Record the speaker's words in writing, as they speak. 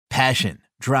Passion,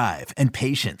 drive, and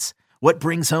patience. What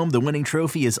brings home the winning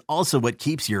trophy is also what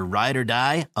keeps your ride or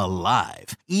die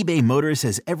alive. eBay Motors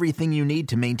has everything you need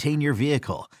to maintain your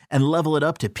vehicle and level it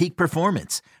up to peak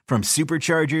performance, from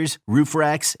superchargers, roof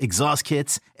racks, exhaust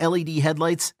kits, LED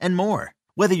headlights, and more.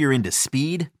 Whether you're into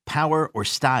speed, power, or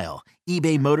style,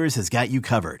 eBay Motors has got you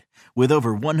covered. With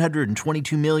over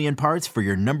 122 million parts for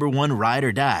your number one ride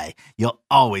or die, you'll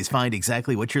always find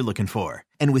exactly what you're looking for.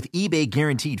 And with eBay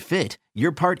Guaranteed Fit,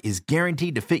 your part is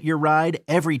guaranteed to fit your ride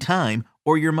every time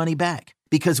or your money back.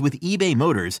 Because with eBay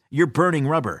Motors, you're burning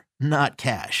rubber, not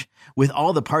cash. With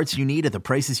all the parts you need at the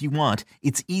prices you want,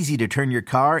 it's easy to turn your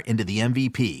car into the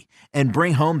MVP and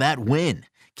bring home that win.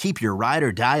 Keep your ride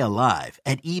or die alive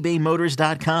at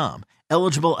ebaymotors.com.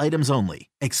 Eligible items only.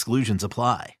 Exclusions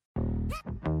apply.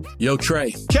 Yo,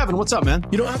 Trey. Kevin, what's up, man?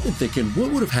 You know, I've been thinking,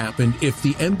 what would have happened if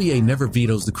the NBA never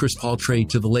vetoes the Chris Paul trade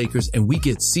to the Lakers and we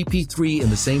get CP3 in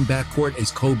the same backcourt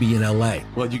as Kobe in LA?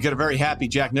 Well, you get a very happy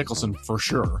Jack Nicholson for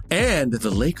sure. And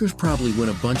the Lakers probably win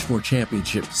a bunch more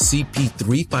championships.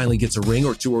 CP3 finally gets a ring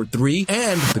or two or three,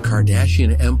 and the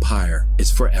Kardashian empire is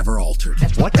forever altered.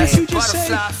 What did you just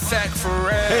say?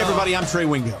 Hey, everybody, I'm Trey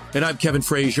Wingo. And I'm Kevin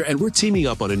Frazier, and we're teaming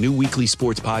up on a new weekly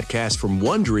sports podcast from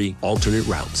Wondery, Alternate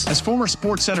Routes. As former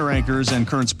Sports Center anchors and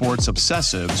current sports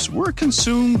obsessives, we're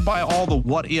consumed by all the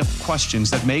what-if questions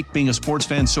that make being a sports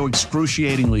fan so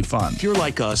excruciatingly fun. If you're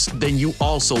like us, then you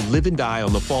also live and die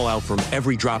on the fallout from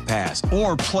every drop pass.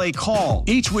 Or play call.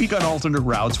 Each week on Alternate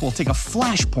Routes, we'll take a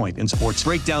flashpoint in sports,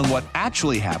 break down what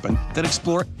actually happened, then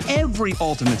explore every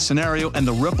alternate scenario and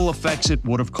the ripple effects it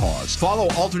would have caused. Follow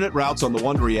Alternate Routes on the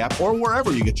Wondery app or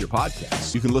wherever you get your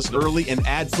podcasts. You can listen early and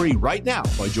ad-free right now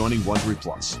by joining Wondery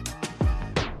Plus.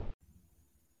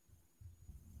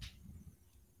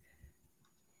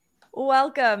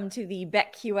 Welcome to the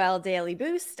BetQL Daily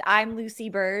Boost. I'm Lucy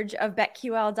Burge of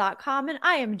BetQL.com, and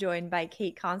I am joined by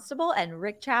Kate Constable and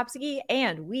Rick Chapsky,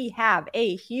 and we have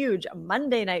a huge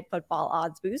Monday Night Football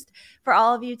odds boost for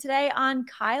all of you today on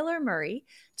Kyler Murray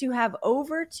to have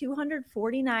over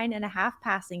 249.5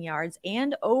 passing yards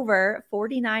and over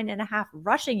 49.5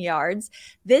 rushing yards.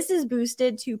 This is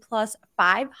boosted to plus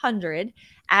 500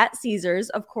 at Caesars,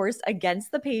 of course,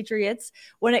 against the Patriots.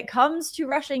 When it comes to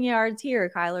rushing yards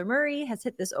here, Kyler Murray has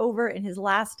hit this over in his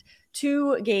last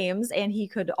 2 games, and he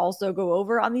could also go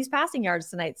over on these passing yards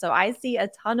tonight. So I see a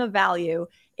ton of value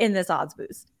in this odds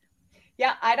boost.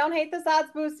 Yeah, I don't hate this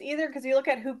odds boost either, because you look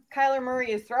at who Kyler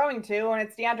Murray is throwing to, and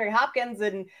it's DeAndre Hopkins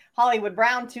and Hollywood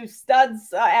Brown, 2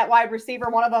 studs at wide receiver.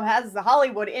 One of them has the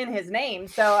Hollywood in his name.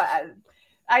 So,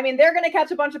 I mean, they're going to catch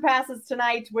a bunch of passes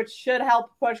tonight, which should help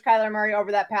push Kyler Murray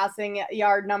over that passing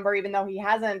yard number, even though he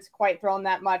hasn't quite thrown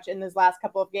that much in his last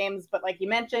couple of games. But like you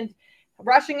mentioned,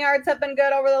 rushing yards have been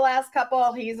good over the last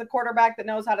couple. He's a quarterback that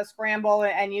knows how to scramble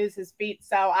and use his feet.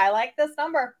 So I like this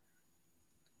number.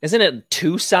 Isn't it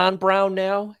Tucson Brown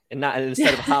now, and not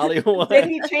instead of Hollywood? Did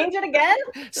he change it again?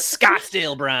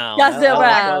 Scottsdale Brown.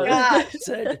 Scottsdale Brown.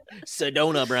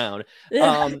 Sedona Brown.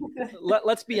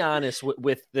 Let's be honest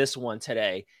with this one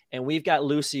today. And we've got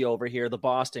Lucy over here, the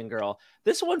Boston girl.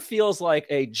 This one feels like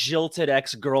a jilted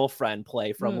ex-girlfriend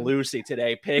play from Lucy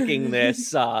today, picking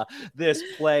this this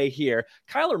play here.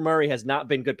 Kyler Murray has not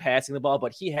been good passing the ball,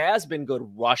 but he has been good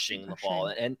rushing the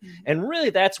ball. And really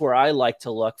that's where I like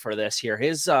to look for this here.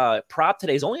 His prop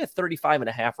today is only at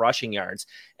 35.5 rushing yards,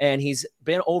 and he's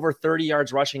been over 30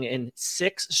 yards rushing in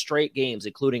 6 straight games,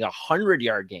 including a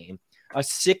 100-yard game, a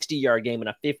 60-yard game, and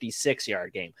a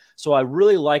 56-yard game. So I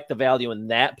really like the value in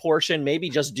that portion. Maybe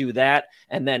just do that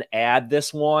and then add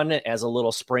this one as a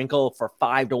little sprinkle for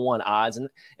 5-1 odds.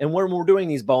 And when we're doing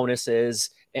these bonuses,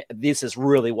 this is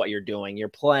really what you're doing. You're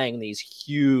playing these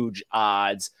huge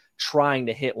odds, trying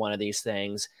to hit one of these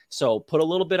things. So put a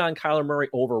little bit on Kyler Murray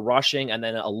over rushing and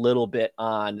then a little bit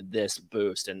on this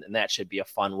boost. And that should be a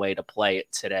fun way to play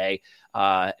it today.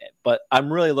 But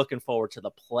I'm really looking forward to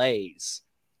the plays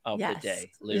of the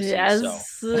day, Lucy.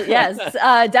 Yes.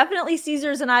 Definitely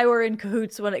Caesars and I were in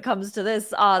cahoots when it comes to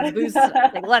this odds boost.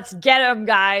 Like, let's get them,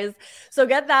 guys. So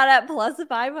get that at plus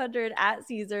 500 at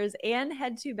Caesars, and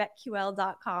head to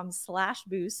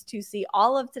betql.com/boost to see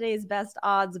all of today's best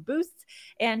odds boosts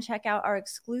and check out our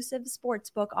exclusive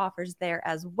sportsbook offers there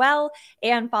as well.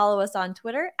 And follow us on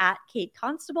Twitter at Kate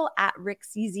Constable, at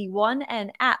RickCZ1,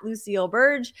 and at Lucille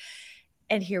Burge.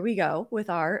 And here we go with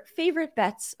our favorite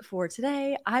bets for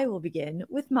today. I will begin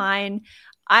with mine.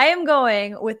 I am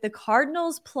going with the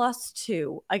Cardinals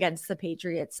 +2 against the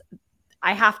Patriots.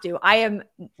 I have to. I am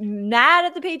mad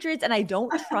at the Patriots and I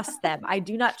don't trust them. I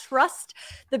do not trust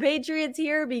the Patriots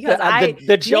here because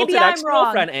the jilted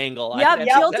ex-girlfriend angle. Yep,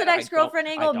 jilted ex-girlfriend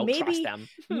angle.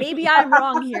 Maybe I'm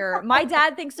wrong here. My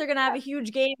dad thinks they're going to have a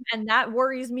huge game and that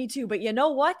worries me too. But you know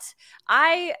what?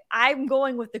 I'm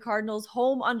going with the Cardinals,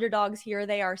 home underdogs here.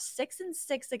 They are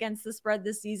 6-6 against the spread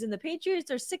this season. The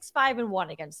Patriots are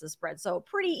 6-5-1 against the spread. So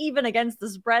pretty even against the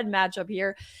spread matchup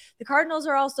here. The Cardinals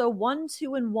are also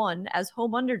 1-2-1 as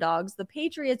home underdogs. The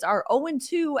Patriots are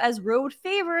 0-2 as road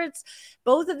favorites.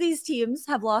 Both of these teams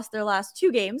have lost their last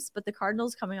 2 games, but the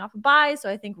Cardinals coming off a bye, so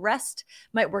I think rest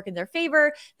might work in their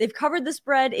favor. They've covered the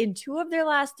spread in 2 of their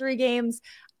last 3 games.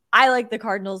 I like the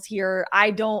Cardinals here.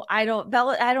 I don't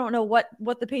know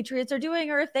what the Patriots are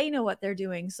doing or if they know what they're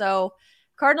doing. So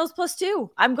Cardinals +2.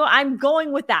 I'm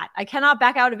going with that. I cannot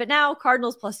back out of it now.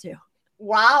 Cardinals +2.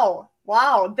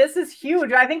 Wow, this is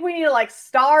huge. I think we need to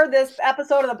star this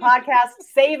episode of the podcast,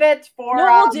 save it for. No,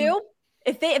 we'll do.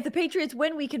 If the Patriots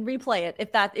win, we can replay it.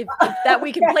 If that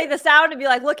we can play the sound and be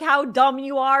like, look how dumb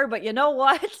you are. But you know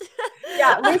what?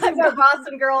 Yeah, Lucy's our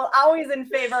Boston girl, always in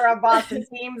favor of Boston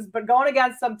teams, but going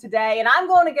against them today, and I'm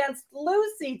going against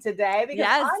Lucy today because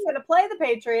I'm going to play the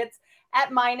Patriots at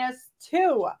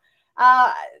 -2.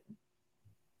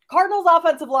 Cardinals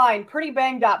offensive line, pretty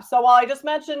banged up. So while I just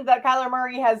mentioned that Kyler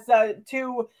Murray has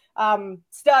 2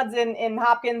 studs in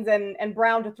Hopkins and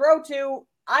Brown to throw to,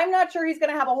 I'm not sure he's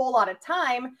going to have a whole lot of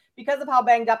time because of how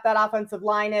banged up that offensive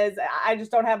line is. I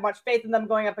just don't have much faith in them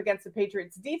going up against the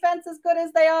Patriots defense as good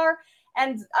as they are.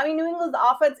 And I mean, New England's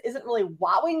offense isn't really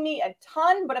wowing me a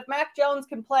ton, but if Mac Jones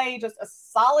can play just a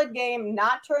solid game,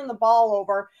 not turn the ball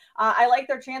over, I like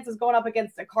their chances going up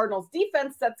against the Cardinals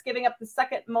defense that's giving up the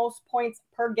 2nd most points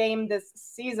per game this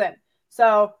season.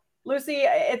 So Lucy,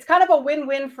 it's kind of a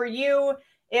win-win for you.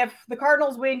 If the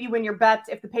Cardinals win, you win your bet.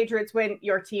 If the Patriots win,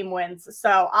 your team wins.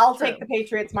 So I'll take the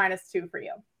Patriots -2 for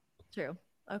you. True.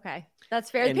 Okay. That's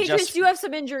fair. The Patriots do have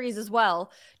some injuries as well,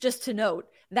 just to note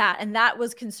that. And that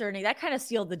was concerning. That kind of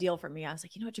sealed the deal for me. I was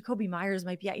like, you know what? Jacoby Myers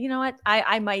might be, you know what?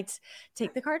 I might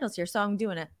take the Cardinals here. So I'm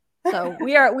doing it. So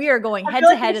we are going head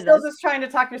to head. Still just trying to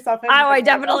talk yourself into I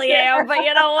definitely am, but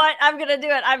you know what? I'm gonna do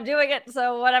it. I'm doing it.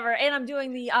 So whatever. And I'm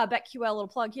doing the BetQL little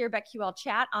plug here, BetQL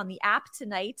chat on the app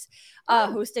tonight,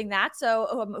 hosting that.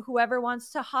 So whoever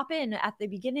wants to hop in at the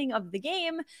beginning of the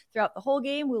game, throughout the whole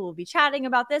game, we will be chatting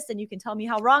about this, and you can tell me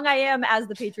how wrong I am as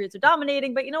the Patriots are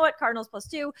dominating. But you know what? Cardinals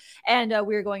 +2, and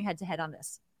we're going head to head on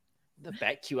this. The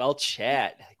BetQL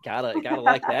chat. Gotta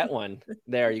like that one.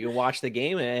 There, you can watch the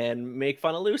game and make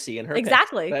fun of Lucy and her.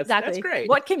 Exactly. That's great.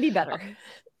 What can be better?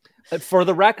 For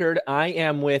the record, I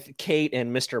am with Kate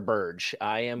and Mr. Burge.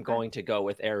 I am going to go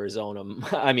with Arizona.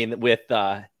 I mean, with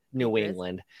New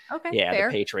England. Okay. Yeah, fair.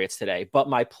 the Patriots today. But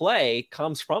my play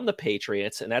comes from the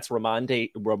Patriots, and that's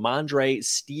Ramondre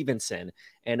Stevenson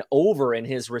and over in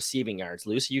his receiving yards.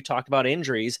 Lucy, you talked about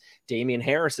injuries. Damian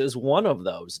Harris is one of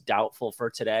those, doubtful for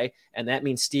today. And that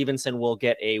means Stevenson will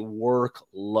get a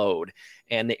workload.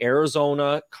 And the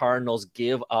Arizona Cardinals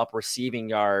give up receiving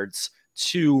yards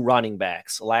to running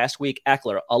backs. Last week,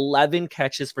 Eckler, 11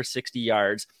 catches for 60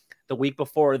 yards. The week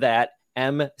before that,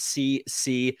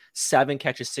 MCC, 7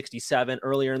 catches, 67.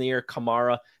 Earlier in the year,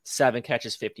 Kamara, 7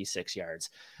 catches, 56 yards.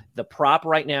 The prop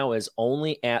right now is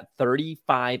only at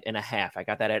 35.5. I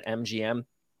got that at MGM.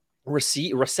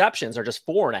 Receptions are just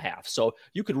 4.5. So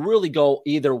you could really go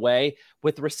either way.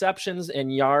 With receptions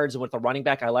and yards and with the running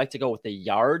back, I like to go with the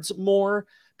yards more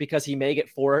because he may get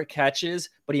 4 catches,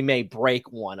 but he may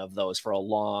break one of those for a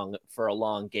long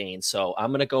gain. So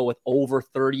I'm going to go with over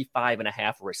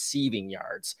 35.5 receiving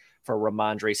yards for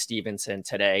Ramondre Stevenson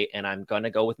today, and I'm going to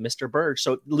go with Mr. Burge.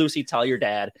 So, Lucy, tell your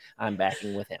dad I'm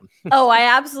backing with him. Oh, I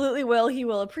absolutely will. He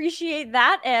will appreciate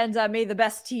that, and may the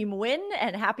best team win,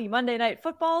 and happy Monday Night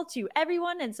Football to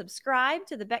everyone, and subscribe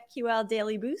to the BetQL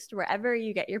Daily Boost wherever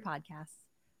you get your podcasts.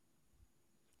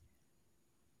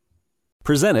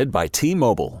 Presented by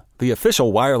T-Mobile, the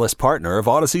official wireless partner of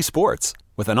Odyssey Sports.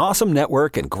 With an awesome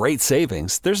network and great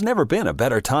savings, there's never been a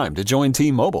better time to join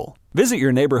T-Mobile. Visit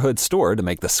your neighborhood store to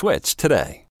make the switch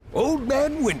today. Old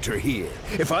Man Winter here.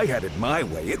 If I had it my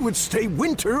way, it would stay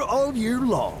winter all year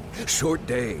long. Short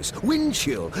days, wind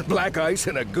chill, black ice,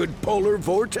 and a good polar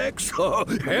vortex. Oh,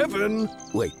 heaven.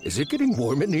 Wait, is it getting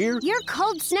warm in here? Your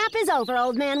cold snap is over,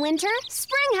 Old Man Winter.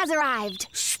 Spring has arrived.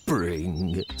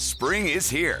 Spring. Spring is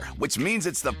here, which means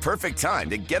it's the perfect time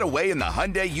to get away in the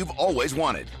Hyundai you've always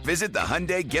wanted. Visit the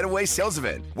Hyundai Getaway Sales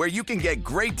Event, where you can get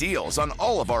great deals on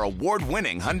all of our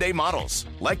award-winning Hyundai models,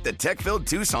 like the tech-filled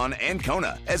Tucson and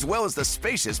Kona, as well as the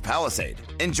spacious Palisade.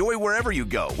 Enjoy wherever you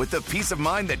go with the peace of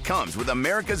mind that comes with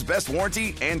America's best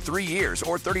warranty and 3 years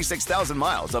or 36,000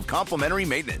 miles of complimentary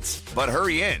maintenance. But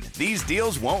hurry in, these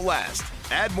deals won't last.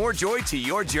 Add more joy to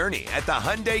your journey at the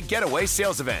Hyundai Getaway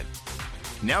Sales Event.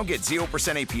 Now get 0%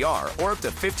 APR or up to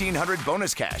 $1,500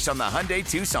 bonus cash on the Hyundai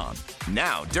Tucson.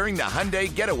 Now, during the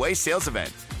Hyundai Getaway Sales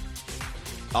Event.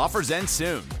 Offers end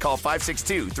soon. Call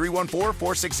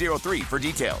 562-314-4603 for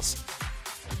details.